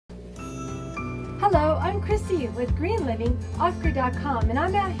Hello, I'm Christy with Green Living, offgrid.com, and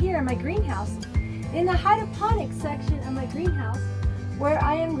I'm out here in my greenhouse in the hydroponics section of my greenhouse where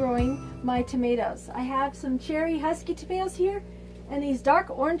I am growing my tomatoes. I have some cherry husky tomatoes here, and these dark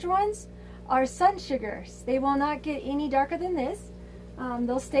orange ones are sun sugars. They will not get any darker than this.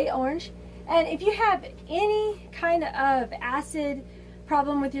 They'll stay orange. And if you have any kind of acid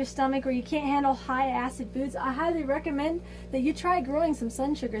problem with your stomach or you can't handle high acid foods, I highly recommend that you try growing some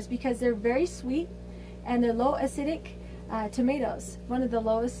sun sugars because they're very sweet and they're low acidic tomatoes. One of the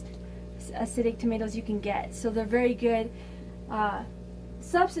lowest acidic tomatoes you can get. So they're very good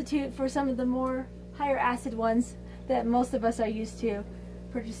substitute for some of the more higher acid ones that most of us are used to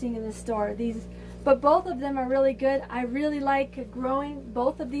purchasing in the store. But both of them are really good. I really like growing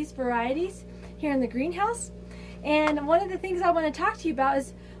both of these varieties here in the greenhouse. And one of the things I want to talk to you about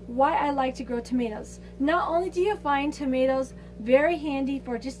is why I like to grow tomatoes. Not only do you find tomatoes very handy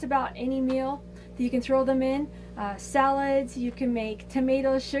for just about any meal that you can throw them in, salads, you can make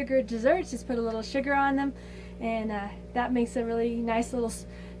tomato sugar desserts, just put a little sugar on them, and that makes a really nice little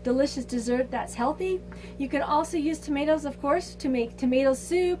delicious dessert that's healthy. You can also use tomatoes, of course, to make tomato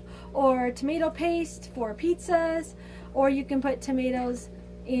soup or tomato paste for pizzas, or you can put tomatoes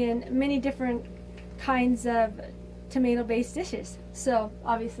in many different kinds of tomato-based dishes. So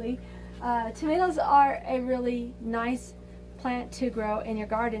obviously tomatoes are a really nice plant to grow in your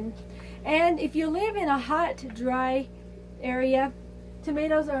garden, and if you live in a hot, dry area,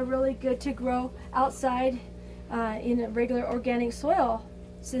 tomatoes are really good to grow outside in a regular organic soil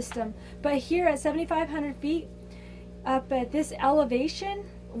system. But here at 7,500 feet up at this elevation,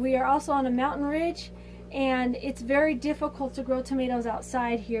 we are also on a mountain ridge, and it's very difficult to grow tomatoes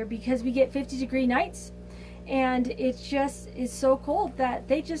outside here because we get 50-degree nights, and it just is so cold that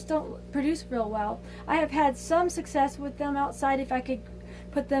they just don't produce real well. I have had some success with them outside if I could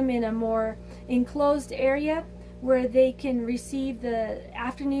put them in a more enclosed area where they can receive the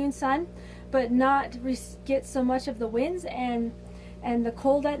afternoon sun but not get so much of the winds and the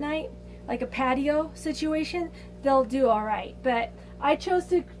cold at night, like a patio situation. They'll do all right. But I chose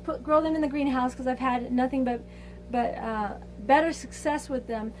to grow them in the greenhouse because I've had nothing but better success with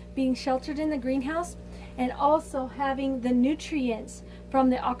them being sheltered in the greenhouse, and also having the nutrients from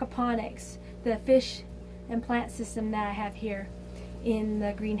the aquaponics, the fish and plant system that I have here in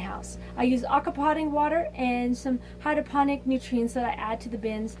the greenhouse. I use aquaponic water and some hydroponic nutrients that I add to the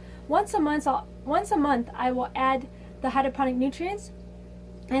bins. Once a month I will add the hydroponic nutrients,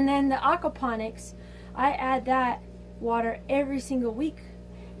 and then the aquaponics, I add that water every single week.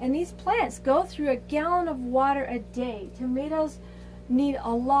 And these plants go through a gallon of water a day. Tomatoes need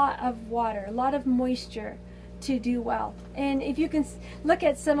a lot of water, a lot of moisture to do well. And if you can look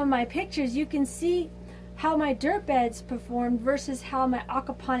at some of my pictures, you can see how my dirt beds perform versus how my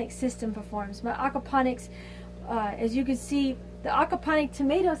aquaponic system performs. My aquaponics, as you can see, the aquaponic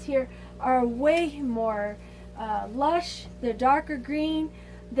tomatoes here are way more lush. They're darker green.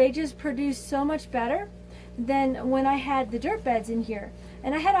 They just produce so much better than when I had the dirt beds in here.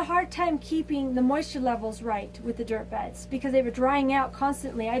 And I had a hard time keeping the moisture levels right with the dirt beds because they were drying out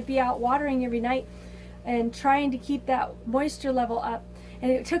constantly. I'd be out watering every night and trying to keep that moisture level up,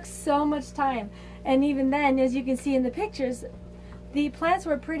 and it took so much time. And even then, as you can see in the pictures, the plants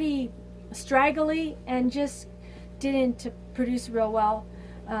were pretty straggly and just didn't produce real well,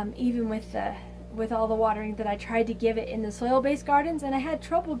 even with all the watering that I tried to give it in the soil-based gardens, and I had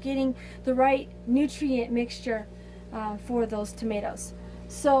trouble getting the right nutrient mixture for those tomatoes.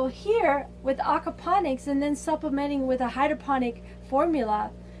 So here with aquaponics and then supplementing with a hydroponic formula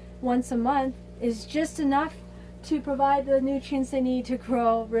once a month is just enough to provide the nutrients they need to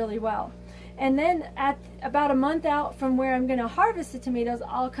grow really well. And then at about a month out from where I'm going to harvest the tomatoes,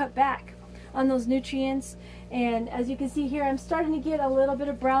 I'll cut back on those nutrients. And as you can see here, I'm starting to get a little bit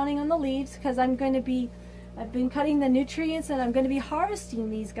of browning on the leaves because I've been cutting the nutrients, and I'm going to be harvesting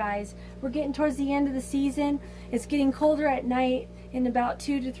these guys. We're getting towards the end of the season. It's getting colder at night. In about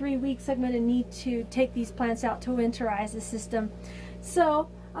 2 to 3 weeks, I'm going to need to take these plants out to winterize the system. So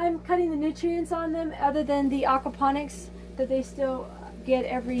I'm cutting the nutrients on them, other than the aquaponics that they still get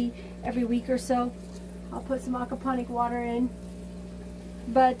every week or so. I'll put some aquaponic water in.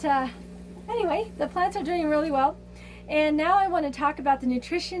 But anyway, the plants are doing really well. And now I want to talk about the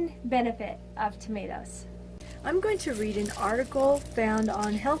nutrition benefit of tomatoes. I'm going to read an article found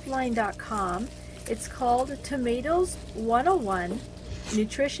on healthline.com. It's called Tomatoes 101,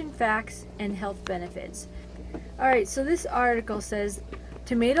 Nutrition Facts and Health Benefits. Alright, so this article says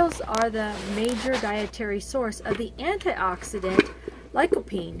tomatoes are the major dietary source of the antioxidant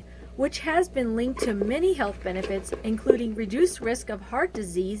Lycopene, which has been linked to many health benefits, including reduced risk of heart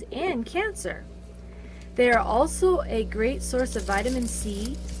disease and cancer. They are also a great source of vitamin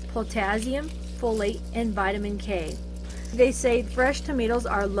C, potassium, folate, and vitamin K. They say fresh tomatoes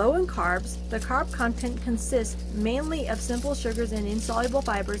are low in carbs. The carb content consists mainly of simple sugars and insoluble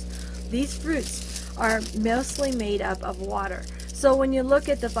fibers. These fruits are mostly made up of water. So when you look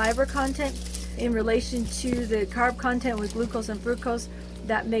at the fiber content in relation to the carb content with glucose and fructose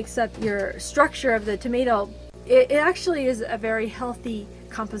that makes up your structure of the tomato, it actually is a very healthy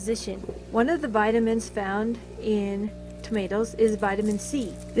composition. One of the vitamins found in tomatoes is vitamin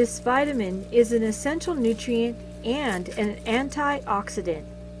C. This vitamin is an essential nutrient and an antioxidant.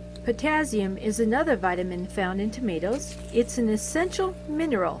 Potassium is another vitamin found in tomatoes. It's an essential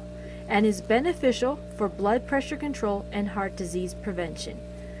mineral and is beneficial for blood pressure control and heart disease prevention.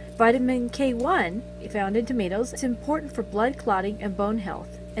 Vitamin K1, found in tomatoes, is important for blood clotting and bone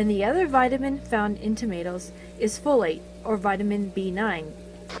health. And the other vitamin found in tomatoes is folate, or vitamin B9.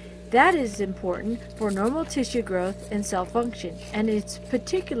 That is important for normal tissue growth and cell function, and it's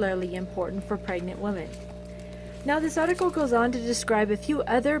particularly important for pregnant women. Now this article goes on to describe a few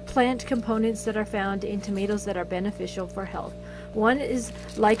other plant components that are found in tomatoes that are beneficial for health. One is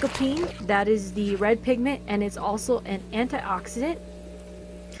lycopene, that is the red pigment, and it's also an antioxidant.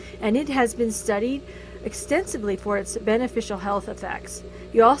 And it has been studied extensively for its beneficial health effects.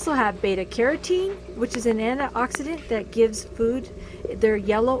 You also have beta carotene, which is an antioxidant that gives food their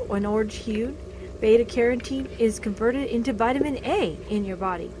yellow and orange hue. Beta carotene is converted into vitamin A in your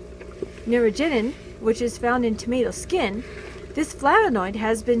body. Neurogenin, which is found in tomato skin, this flavonoid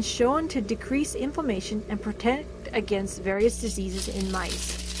has been shown to decrease inflammation and protect against various diseases in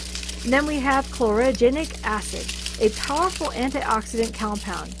mice. And then we have chlorogenic acid, a powerful antioxidant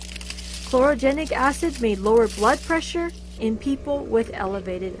compound. Chlorogenic acid may lower blood pressure in people with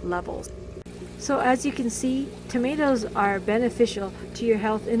elevated levels. So as you can see, tomatoes are beneficial to your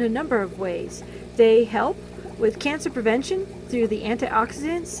health in a number of ways. They help with cancer prevention through the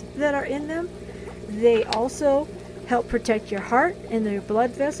antioxidants that are in them. They also help protect your heart and your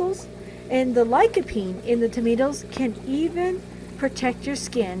blood vessels. And the lycopene in the tomatoes can even protect your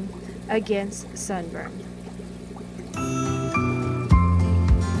skin against sunburn.